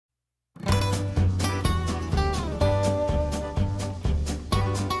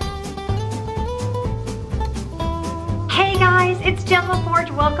it's Jen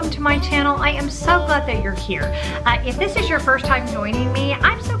Lefforge. Welcome to my channel. I am so glad that you're here. If this is your first time joining me,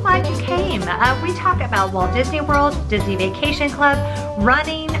 I'm so glad you came. We talk about Walt Disney World, Disney Vacation Club,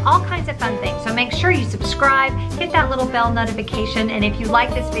 running, all kinds of fun things. So make sure you subscribe, hit that little bell notification, and if you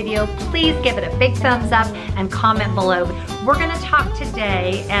like this video, please give it a big thumbs up and comment below. We're gonna talk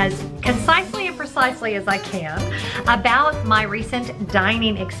today as concisely and precisely as I can about my recent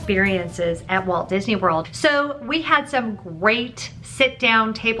dining experiences at Walt Disney World. So we had some great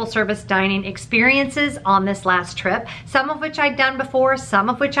sit-down table service dining experiences on this last trip, some of which I'd done before, some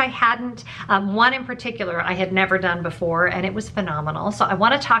of which I hadn't. One in particular I had never done before, and it was phenomenal. So I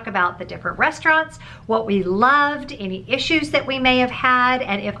want to talk about the different restaurants, what we loved, any issues that we may have had,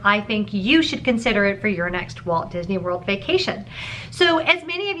 and if I think you should consider it for your next Walt Disney World vacation. So as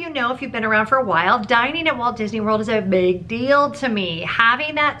many of you know, if you've been around for a while, dining at Walt Disney World is a big deal to me.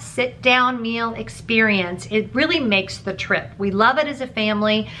 Having that sit-down meal experience, it really makes the trip. We love it as a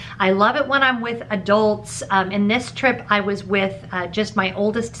family. I love it when I'm with adults. In this trip, I was with just my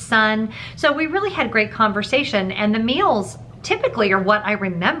oldest son. So we really had great conversation, and the meals typically are what I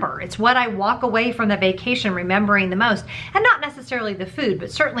remember. It's what I walk away from the vacation remembering the most, and not necessarily the food,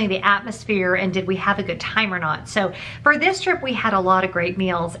 but certainly the atmosphere and did we have a good time or not. So for this trip, we had a lot of great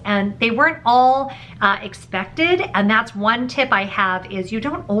meals, and they weren't all expected, and that's one tip I have is you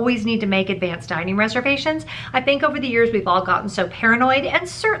don't always need to make advanced dining reservations. I think over the years we've all gotten so paranoid, and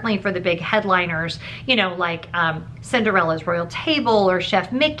certainly for the big headliners, you know, like Cinderella's Royal Table or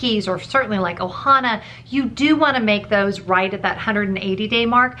Chef Mickey's, or certainly like Ohana, you do want to make those right at that 180-day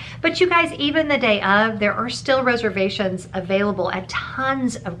mark. But you guys, even the day of, there are still reservations available at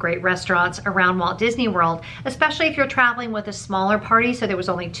tons of great restaurants around Walt Disney World, especially if you're traveling with a smaller party. So there was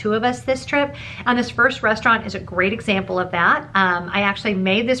only 2 of us this trip, and this first restaurant is a great example of that. I actually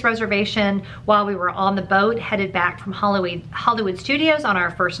made this reservation while we were on the boat headed back from Hollywood Studios on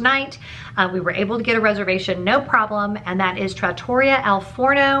our first night. We were able to get a reservation, no problem, and that is Trattoria Al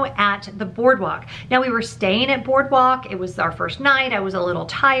Forno at the Boardwalk. Now we were staying at Boardwalk. It was our first night. I was a little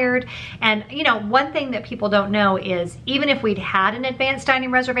tired, and you know, one thing that people don't know is even if we'd had an advanced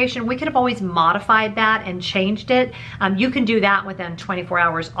dining reservation, we could have always modified that and changed it. You can do that within 24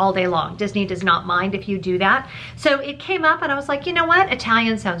 hours all day long. Disney does not mind if you do that. So it came up and I was like, you know what?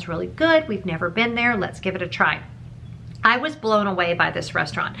 Italian sounds really good. We've never been there. Let's give it a try. I was blown away by this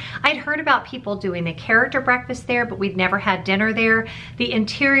restaurant. I'd heard about people doing the character breakfast there, but we'd never had dinner there. The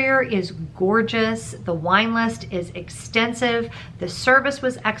interior is gorgeous. The wine list is extensive. The service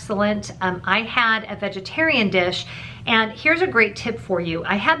was excellent. I had a vegetarian dish, and here's a great tip for you.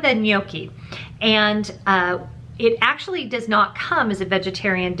 I had the gnocchi, and it actually does not come as a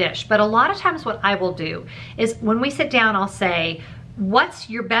vegetarian dish, but a lot of times what I will do is when we sit down, I'll say, what's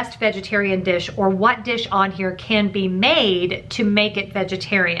your best vegetarian dish, or what dish on here can be made to make it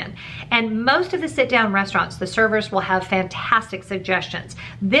vegetarian? And most of the sit-down restaurants, the servers will have fantastic suggestions.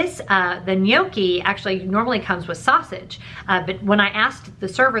 This, the gnocchi actually normally comes with sausage, but when I asked the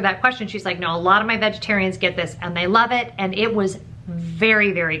server that question, she's like, no, a lot of my vegetarians get this and they love it, and it was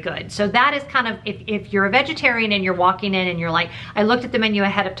very, very good. So that is kind of, if you're a vegetarian and you're walking in and you're like, I looked at the menu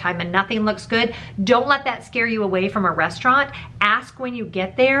ahead of time and nothing looks good, don't let that scare you away from a restaurant. Ask when you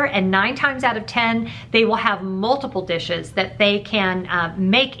get there, and 9 times out of 10, they will have multiple dishes that they can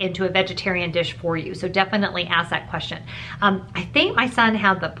make into a vegetarian dish for you. So definitely ask that question. I think my son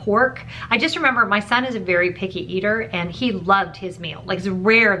had the pork. I just remember my son is a very picky eater, and he loved his meal. Like, it's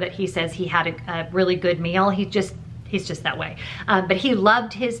rare that he says he had a really good meal. He's just that way. But he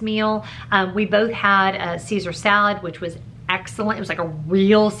loved his meal. We both had a Caesar salad, which was excellent. It was like a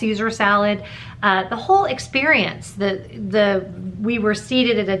real Caesar salad. The whole experience, we were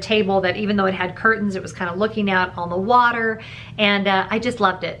seated at a table that, even though it had curtains, it was kind of looking out on the water, and I just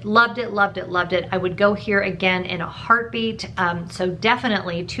loved it. Loved it, loved it, loved it. I would go here again in a heartbeat. So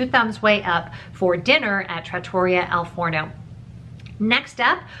definitely 2 thumbs way up for dinner at Trattoria Al Forno. Next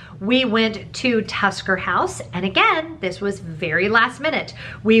up, we went to Tusker House, and again, this was very last minute.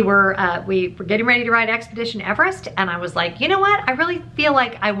 We were getting ready to ride Expedition Everest, and I was like, you know what? I really feel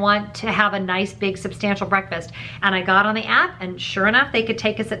like I want to have a nice, big, substantial breakfast. And I got on the app, and sure enough, they could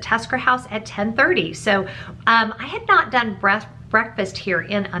take us at Tusker House at 10:30. So I had not done breakfast here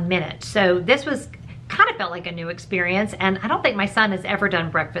in a minute, so this was kind of felt like a new experience, and I don't think my son has ever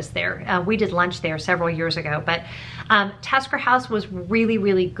done breakfast there. We did lunch there several years ago, but Tusker House was really,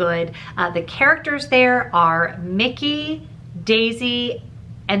 really good. The characters there are Mickey, Daisy,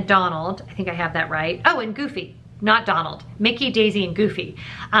 and Donald. I think I have that right. Oh, and Goofy. not Donald, Mickey, Daisy, and Goofy.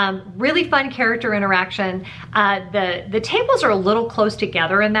 Really fun character interaction. The tables are a little close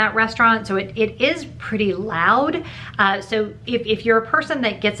together in that restaurant, so it is pretty loud. So if you're a person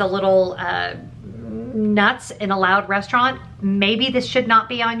that gets a little nuts in a loud restaurant, maybe this should not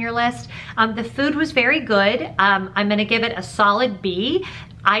be on your list. The food was very good. I'm gonna give it a solid B.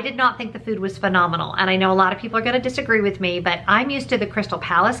 I did not think the food was phenomenal, and I know a lot of people are going to disagree with me, but I'm used to the Crystal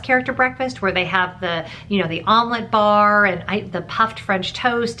Palace character breakfast where they have the, you know, the omelet bar and the puffed French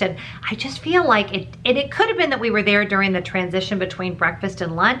toast, and I just feel like it could have been that we were there during the transition between breakfast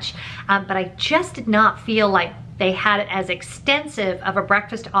and lunch, but I just did not feel like they had it as extensive of a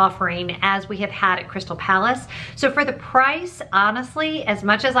breakfast offering as we have had at Crystal Palace. So for the price, honestly, as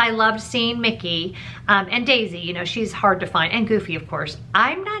much as I loved seeing Mickey and Daisy, you know, she's hard to find, and Goofy, of course,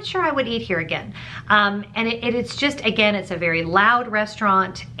 I'm not sure I would eat here again. And it's just, again, it's a very loud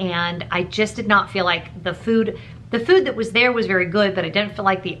restaurant, and I just did not feel like the food that was there was very good, but I didn't feel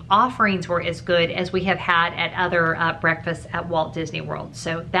like the offerings were as good as we have had at other breakfasts at Walt Disney World.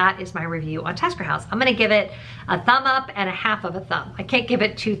 So that is my review on Tusker House. I'm gonna give it a thumb up and a half of a thumb. I can't give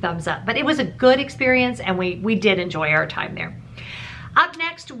it 2 thumbs up, but it was a good experience, and we did enjoy our time there. Up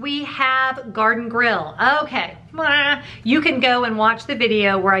next, we have Garden Grill. Okay, you can go and watch the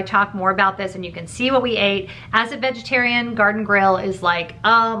video where I talk more about this, and you can see what we ate. As a vegetarian, Garden Grill is like,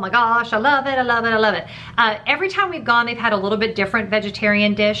 oh my gosh, I love it, I love it, I love it. Every time we've gone, they've had a little bit different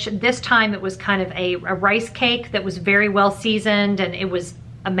vegetarian dish. This time it was kind of a rice cake that was very well seasoned, and it was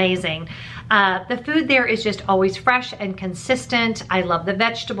amazing. The food there is just always fresh and consistent. I love the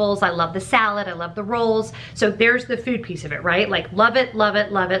vegetables, I love the salad, I love the rolls. So there's the food piece of it, right? Like love it, love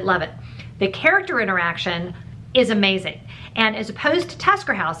it, love it, love it. The character interaction is amazing. And as opposed to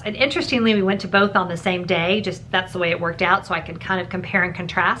Tusker House, and interestingly, we went to both on the same day, just that's the way it worked out, so I could kind of compare and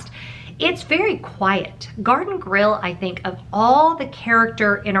contrast. It's very quiet. Garden Grill, I think, of all the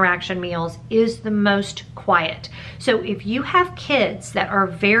character interaction meals, is the most quiet. So if you have kids that are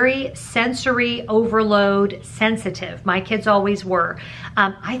very sensory overload sensitive, my kids always were,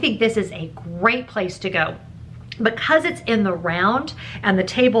 I think this is a great place to go. Because it's in the round and the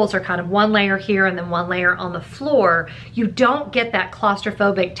tables are kind of one layer here and then one layer on the floor, you don't get that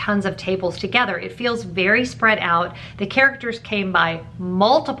claustrophobic tons of tables together. It feels very spread out. The characters came by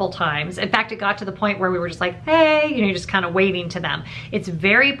multiple times. In fact, it got to the point where we were just like, hey, you know, just kind of waving to them. It's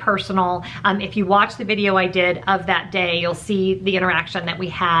very personal. If you watch the video I did of that day, you'll see the interaction that we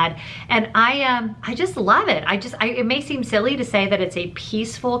had. And I just love it. It may seem silly to say that it's a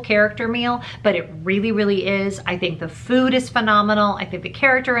peaceful character meal, but it really, really is. I think the food is phenomenal. I think the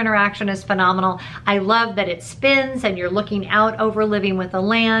character interaction is phenomenal. I love that it spins and you're looking out over Living with the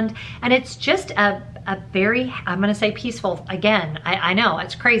Land. And it's just a very, I'm gonna say peaceful, again, I know,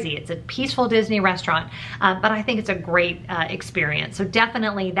 it's crazy. It's a peaceful Disney restaurant, but I think it's a great experience. So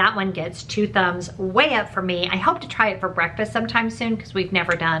definitely that one gets 2 thumbs way up for me. I hope to try it for breakfast sometime soon because we've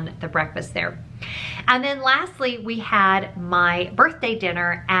never done the breakfast there. And then lastly, we had my birthday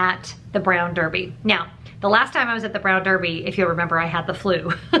dinner at the Brown Derby. Now, the last time I was at the Brown Derby, if you'll remember, I had the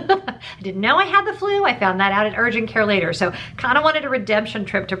flu. I didn't know I had the flu. I found that out at urgent care later. So kind of wanted a redemption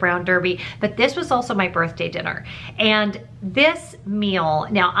trip to Brown Derby, but this was also my birthday dinner. And this meal,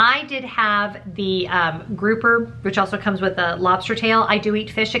 now I did have the grouper, which also comes with a lobster tail. I do eat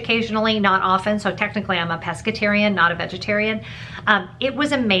fish occasionally, not often. So technically I'm a pescatarian, not a vegetarian. It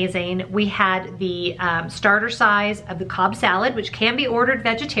was amazing. We had the starter size of the Cobb salad, which can be ordered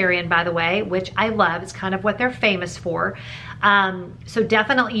vegetarian, by the way, which I love. It's kind of what they're famous for. So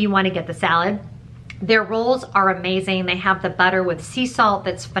definitely you want to get the salad. Their rolls are amazing. They have the butter with sea salt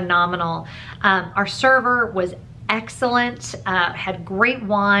that's phenomenal. Our server was excellent, had great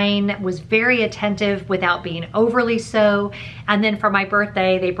wine, was very attentive without being overly so. And then for my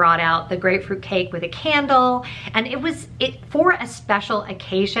birthday, they brought out the grapefruit cake with a candle. And it was for a special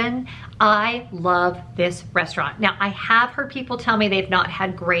occasion. I love this restaurant. Now, I have heard people tell me they've not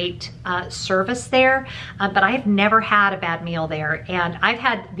had great service there, but I have never had a bad meal there. And I've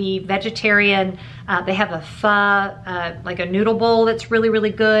had the vegetarian, they have a pho, like a noodle bowl that's really,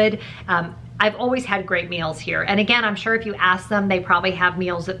 really good. I've always had great meals here. And again, I'm sure if you ask them, they probably have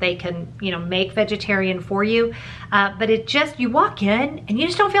meals that they can, you know, make vegetarian for you. But it just, you walk in and you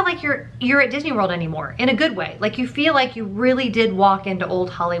just don't feel like you're at Disney World anymore, in a good way. Like you feel like you really did walk into old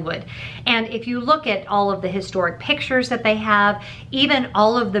Hollywood. And if you look at all of the historic pictures that they have, even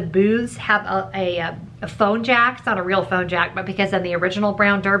all of the booths have a phone jack. It's not a real phone jack, but because in the original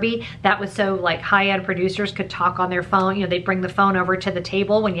Brown Derby, that was so like high-end producers could talk on their phone. You know, they'd bring the phone over to the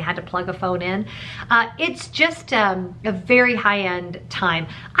table when you had to plug a phone in. It's just a very high-end time.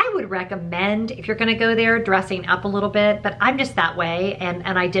 I would recommend, if you're gonna go there, dressing up a little bit, but I'm just that way, and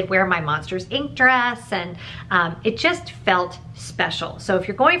I did wear my Monsters Inc. dress, and it just felt special. So if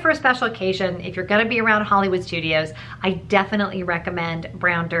you're going for a special occasion, if you're gonna be around Hollywood Studios, I definitely recommend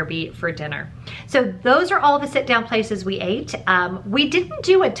Brown Derby for dinner. So those are all the sit-down places we ate. We didn't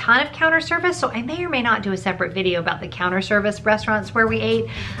do a ton of counter service, so I may or may not do a separate video about the counter service restaurants where we ate,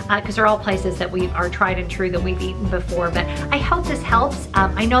 because they're all places that we are tried and true that we've eaten before, but I hope this helps.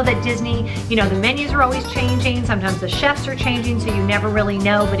 I know that Disney, you know, the menus are always changing, sometimes the chefs are changing, so you never really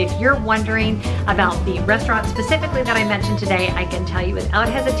know, but if you're wondering about the restaurant specifically that I mentioned today, I can tell you without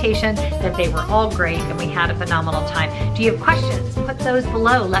hesitation that they were all great and we had a phenomenal time. Do you have questions? Put those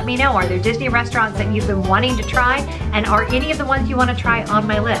below. Let me know. Are there Disney restaurants that you've been wanting to try? And are any of the ones you want to try on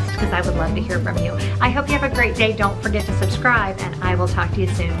my list? Because I would love to hear from you. I hope you have a great day. Don't forget to subscribe, and I will talk to you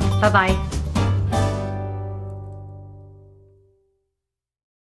soon. Bye-bye.